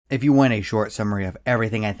If you want a short summary of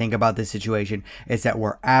everything I think about this situation, it's that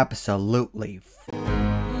we're absolutely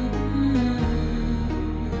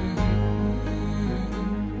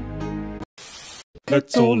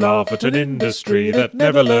Let's all laugh at an industry that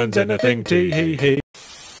never learns anything. Tee-hee-hee.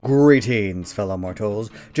 Greetings, fellow mortals.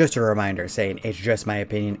 Just a reminder saying it's just my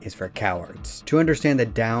opinion is for cowards. To understand the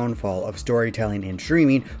downfall of storytelling in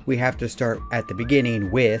streaming, we have to start at the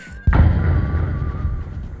beginning with...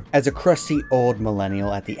 As a crusty old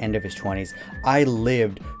millennial at the end of his 20s, I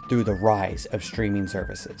lived through the rise of streaming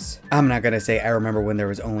services. I'm not gonna say I remember when there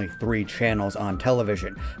was only 3 channels on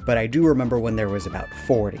television, but I do remember when there was about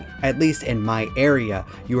 40. At least in my area,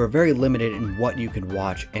 you were very limited in what you could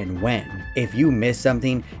watch and when. If you missed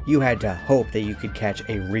something, you had to hope that you could catch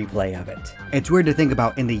a replay of it. It's weird to think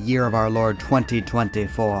about in the year of our Lord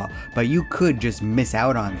 2024, but you could just miss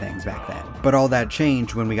out on things back then. But all that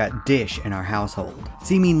changed when we got Dish in our household.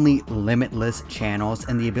 Seemingly limitless channels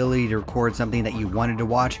and the ability to record something that you wanted to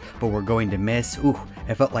watch but were going to miss, ooh,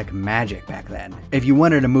 it felt like magic back then. If you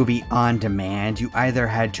wanted a movie on demand, you either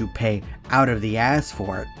had to pay out of the ass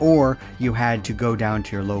for it, or you had to go down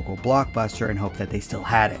to your local Blockbuster and hope that they still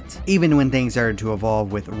had it. Even when things started to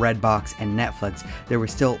evolve with Redbox and Netflix, there were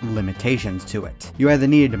still limitations to it. You either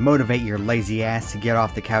needed to motivate your lazy ass to get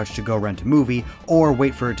off the couch to go rent a movie, or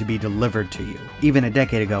wait for it to be delivered to you. Even a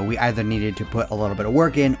decade ago, we either needed to put a little bit of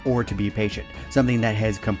work in or to be patient, something that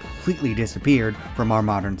has completely disappeared from our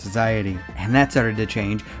modern society. And that started to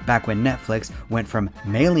change back when Netflix went from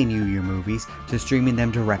mailing you your movies to streaming them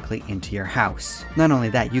directly into your house. Not only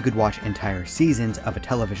that, you could watch entire seasons of a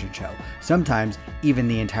television show, sometimes even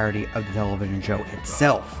the entirety of the television show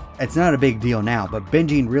itself. It's not a big deal now, but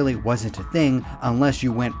binging really wasn't a thing unless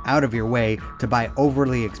you went out of your way to buy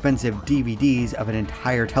overly expensive DVDs of an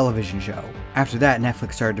entire television show. After that,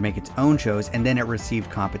 Netflix started to make its own shows, and then it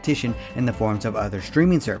received competition in the forms of other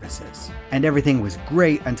streaming services. And everything was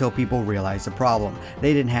great until people realized the problem.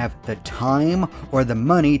 They didn't have the time or the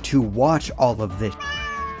money to watch all of this.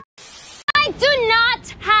 I do not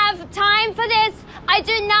have time for this. I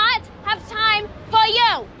do not have time for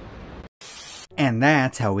you. And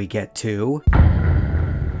that's how we get to...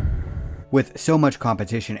 With so much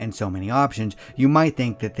competition and so many options, you might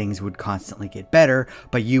think that things would constantly get better,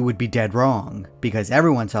 but you would be dead wrong. Because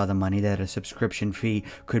everyone saw the money that a subscription fee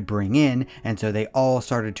could bring in, and so they all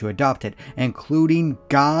started to adopt it, including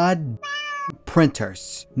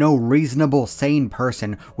printers. No reasonable, sane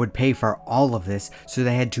person would pay for all of this, so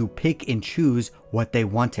they had to pick and choose what they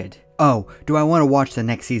wanted. Oh, do I want to watch the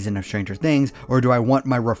next season of Stranger Things, or do I want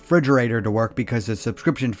my refrigerator to work because the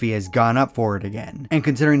subscription fee has gone up for it again? And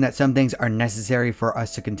considering that some things are necessary for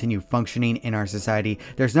us to continue functioning in our society,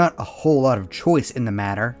 there's not a whole lot of choice in the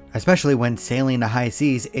matter, especially when sailing the high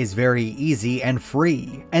seas is very easy and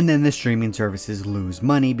free. And then the streaming services lose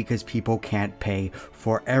money because people can't pay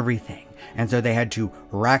for everything. And so they had to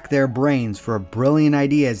rack their brains for brilliant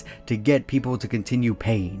ideas to get people to continue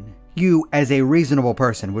paying. You, as a reasonable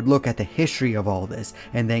person, would look at the history of all this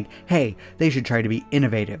and think, hey, they should try to be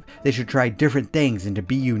innovative, they should try different things and to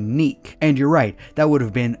be unique. And you're right, that would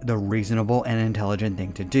have been the reasonable and intelligent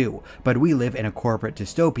thing to do. But we live in a corporate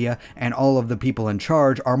dystopia and all of the people in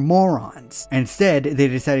charge are morons. Instead, they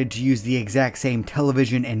decided to use the exact same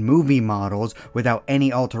television and movie models without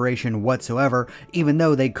any alteration whatsoever, even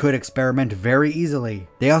though they could experiment very easily.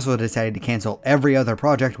 They also decided to cancel every other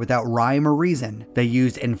project without rhyme or reason. They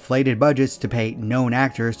used inflated budgets to pay known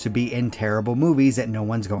actors to be in terrible movies that no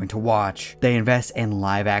one's going to watch. They invest in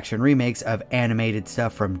live action remakes of animated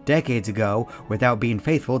stuff from decades ago without being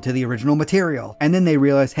faithful to the original material. And then they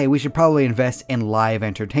realize, hey, we should probably invest in live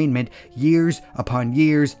entertainment years upon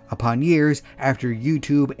years upon years after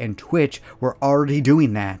YouTube and Twitch were already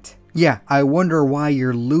doing that. Yeah, I wonder why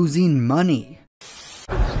you're losing money. It's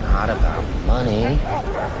not about money,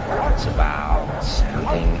 it's about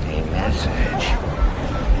sending a message.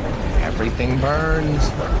 Everything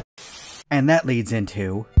burns. And that leads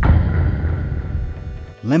into...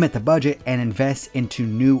 Limit the budget and invest into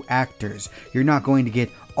new actors. You're not going to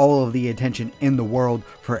get all of the attention in the world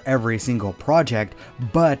for every single project,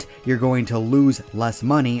 but you're going to lose less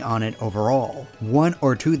money on it overall. 1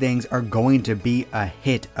 or 2 things are going to be a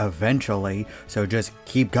hit eventually, so just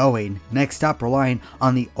keep going. Next, stop relying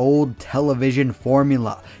on the old television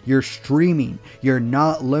formula. You're streaming. You're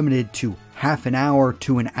not limited to half an hour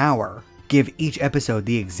to an hour. Give each episode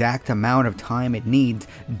the exact amount of time it needs.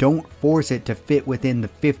 Don't force it to fit within the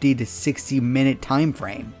 50 to 60 minute time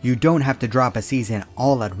frame. You don't have to drop a season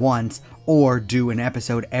all at once or do an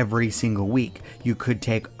episode every single week. You could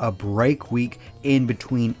take a break week in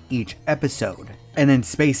between each episode. and then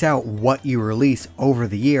space out what you release over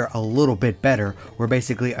the year a little bit better, where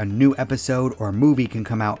basically a new episode or movie can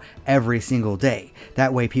come out every single day.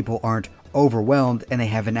 That way people aren't overwhelmed and they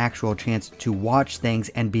have an actual chance to watch things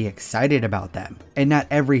and be excited about them. And not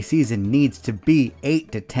every season needs to be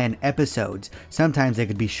 8 to 10 episodes. Sometimes they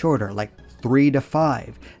could be shorter, like 3 to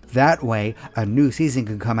 5. That way, a new season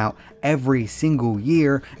can come out every single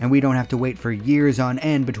year and we don't have to wait for years on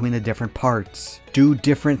end between the different parts. Do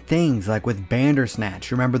different things, like with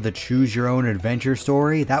Bandersnatch. Remember the Choose Your Own Adventure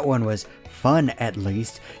story? That one was fun, at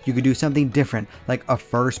least. You could do something different, like a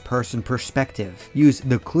first-person perspective. Use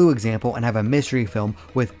the Clue example and have a mystery film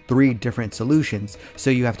with 3 different solutions, so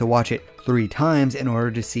you have to watch it 3 times in order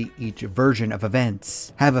to see each version of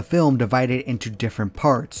events. Have a film divided into different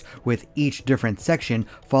parts, with each different section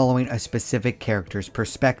following a specific character's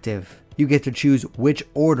perspective. You get to choose which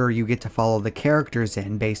order you get to follow the characters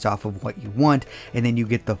in based off of what you want, and then you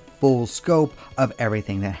get the full scope of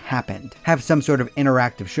everything that happened. Have some sort of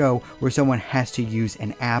interactive show where someone has to use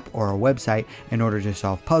an app or a website in order to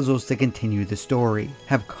solve puzzles to continue the story.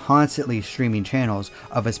 Have constantly streaming channels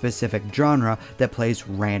of a specific genre that plays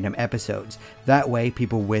random episodes. That way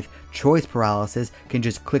people with choice paralysis can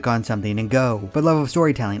just click on something and go. But love of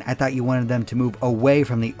storytelling, I thought you wanted them to move away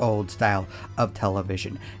from the old style of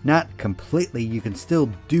television. Not completely, you can still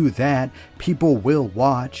do that. People will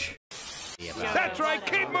watch. That's right,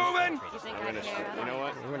 keep moving!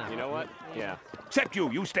 You know what? Yeah. Except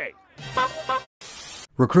you stay.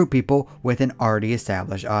 Recruit people with an already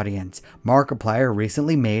established audience. Markiplier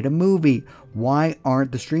recently made a movie. Why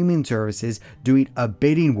aren't the streaming services doing a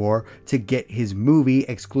bidding war to get his movie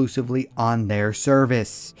exclusively on their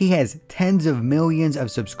service? He has tens of millions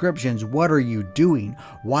of subscriptions. What are you doing?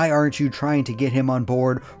 Why aren't you trying to get him on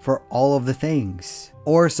board for all of the things?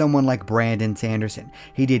 Or someone like Brandon Sanderson.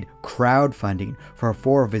 He did crowdfunding for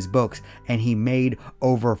 4 of his books and he made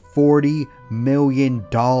over $40 million.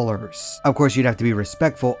 Of course, you'd have to be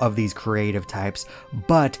respectful of these creative types,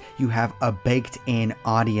 but you have a baked-in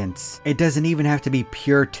audience. It doesn't even have to be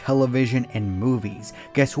pure television and movies.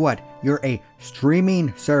 Guess what? You're a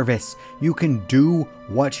streaming service. You can do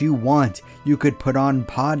what you want. You could put on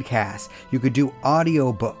podcasts. You could do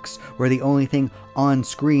audiobooks where the only thing on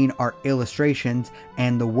screen are illustrations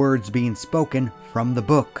and the words being spoken from the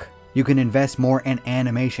book. You can invest more in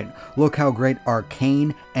animation. Look how great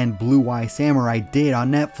Arcane and Blue Eye Samurai did on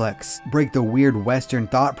Netflix. Break the weird Western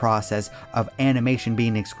thought process of animation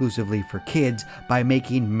being exclusively for kids by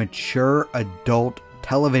making mature adult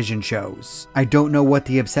television shows. I don't know what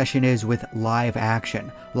the obsession is with live action.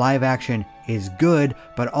 Live action is good,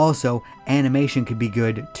 but also animation could be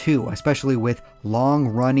good too, especially with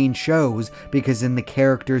long-running shows, because then the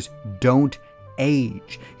characters don't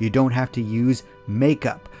age. You don't have to use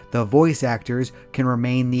makeup. The voice actors can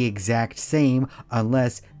remain the exact same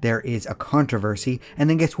unless there is a controversy, and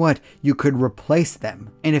then guess what? You could replace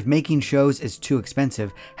them. And if making shows is too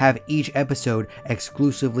expensive, have each episode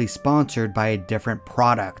exclusively sponsored by a different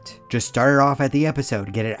product. Just start it off at the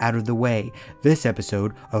episode, get it out of the way. This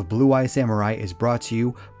episode of Blue Eye Samurai is brought to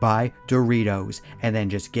you by Doritos, and then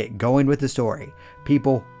just get going with the story.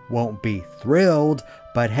 People won't be thrilled,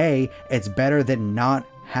 but hey, it's better than not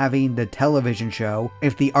having the television show.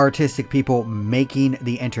 If the artistic people making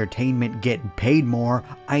the entertainment get paid more,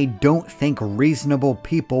 I don't think reasonable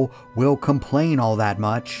people will complain all that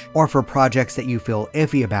much. Or for projects that you feel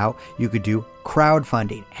iffy about, you could do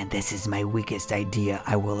crowdfunding. And this is my weakest idea,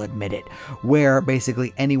 I will admit it, where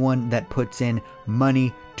basically anyone that puts in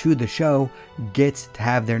money to the show gets to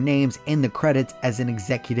have their names in the credits as an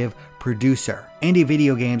executive producer. Indie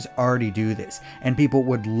video games already do this, and people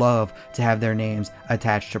would love to have their names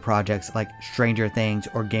attached to projects like Stranger Things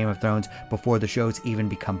or Game of Thrones before the shows even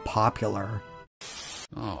become popular.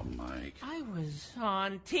 Oh, Mike. I was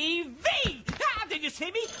on TV! Ah, did you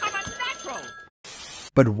see me? I'm a natural!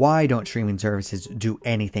 But why don't streaming services do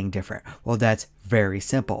anything different? Well, that's very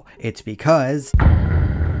simple. It's because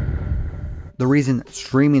the reason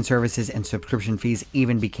streaming services and subscription fees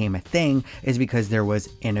even became a thing is because there was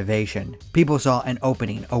innovation. People saw an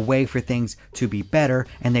opening, a way for things to be better,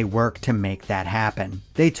 and they worked to make that happen.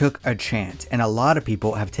 They took a chance, and a lot of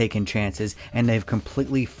people have taken chances and they've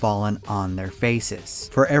completely fallen on their faces.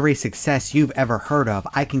 For every success you've ever heard of,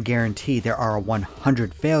 I can guarantee there are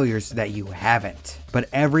 100 failures that you haven't. But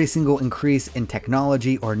every single increase in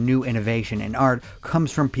technology or new innovation in art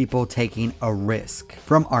comes from people taking a risk.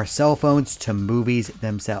 From our cell phones to movies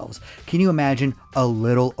themselves. Can you imagine a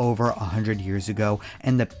little over 100 years ago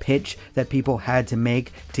and the pitch that people had to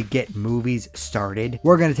make to get movies started?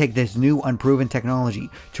 We're going to take this new unproven technology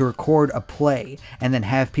to record a play and then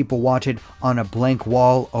have people watch it on a blank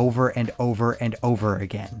wall over and over and over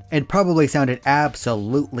again. It probably sounded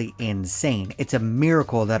absolutely insane. It's a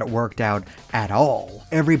miracle that it worked out at all.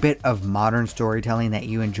 Every bit of modern storytelling that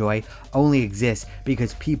you enjoy only exists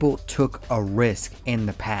because people took a risk in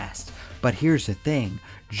the past. But here's the thing,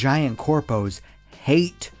 giant corpos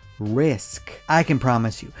hate risk. I can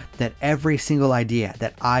promise you that every single idea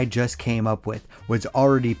that I just came up with was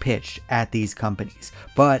already pitched at these companies,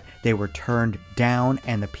 but they were turned down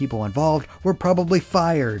and the people involved were probably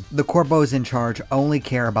fired. The corpos in charge only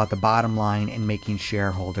care about the bottom line and making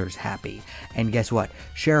shareholders happy. And guess what?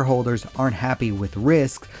 Shareholders aren't happy with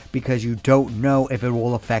risk because you don't know if it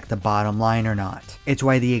will affect the bottom line or not. It's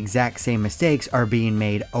why the exact same mistakes are being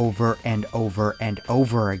made over and over and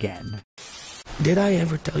over again. Did I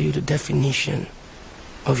ever tell you the definition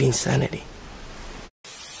of insanity?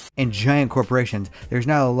 In giant corporations, there's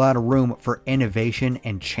not a lot of room for innovation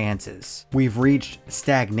and chances. We've reached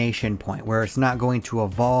stagnation point where it's not going to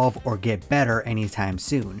evolve or get better anytime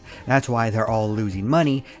soon. That's why they're all losing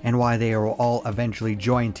money and why they will all eventually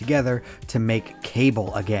join together to make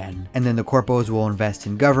cable again. And then the corpos will invest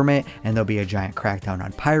in government and there'll be a giant crackdown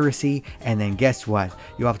on piracy. And then guess what?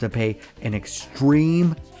 You'll have to pay an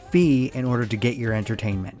extreme fee in order to get your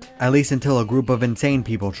entertainment. At least until a group of insane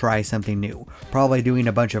people try something new, probably doing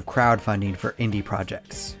a bunch of crowdfunding for indie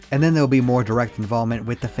projects. And then there'll be more direct involvement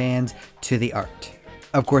with the fans to the art.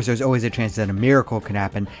 Of course, there's always a chance that a miracle could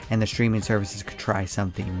happen and the streaming services could try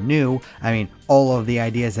something new. I mean, all of the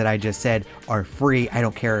ideas that I just said are free. I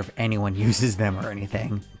don't care if anyone uses them or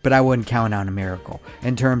anything. But I wouldn't count on a miracle.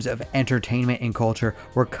 In terms of entertainment and culture,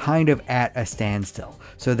 we're kind of at a standstill.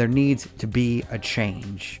 So there needs to be a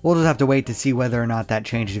change. We'll just have to wait to see whether or not that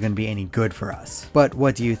change is going to be any good for us. But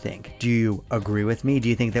what do you think? Do you agree with me? Do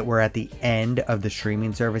you think that we're at the end of the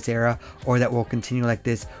streaming service era, or that we'll continue like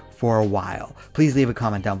this for a while? Please leave a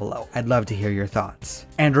comment down below. I'd love to hear your thoughts.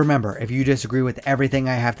 And remember, if you disagree with everything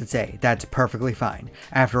I have to say, that's perfectly fine.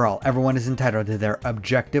 After all, everyone is entitled to their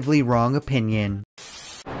objectively wrong opinion.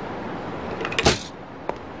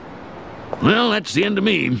 Well, that's the end of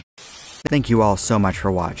me. Thank you all so much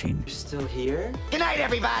for watching. You're still here? Good night,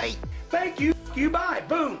 everybody. Thank you. You bye.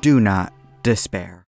 Boom. Do not despair.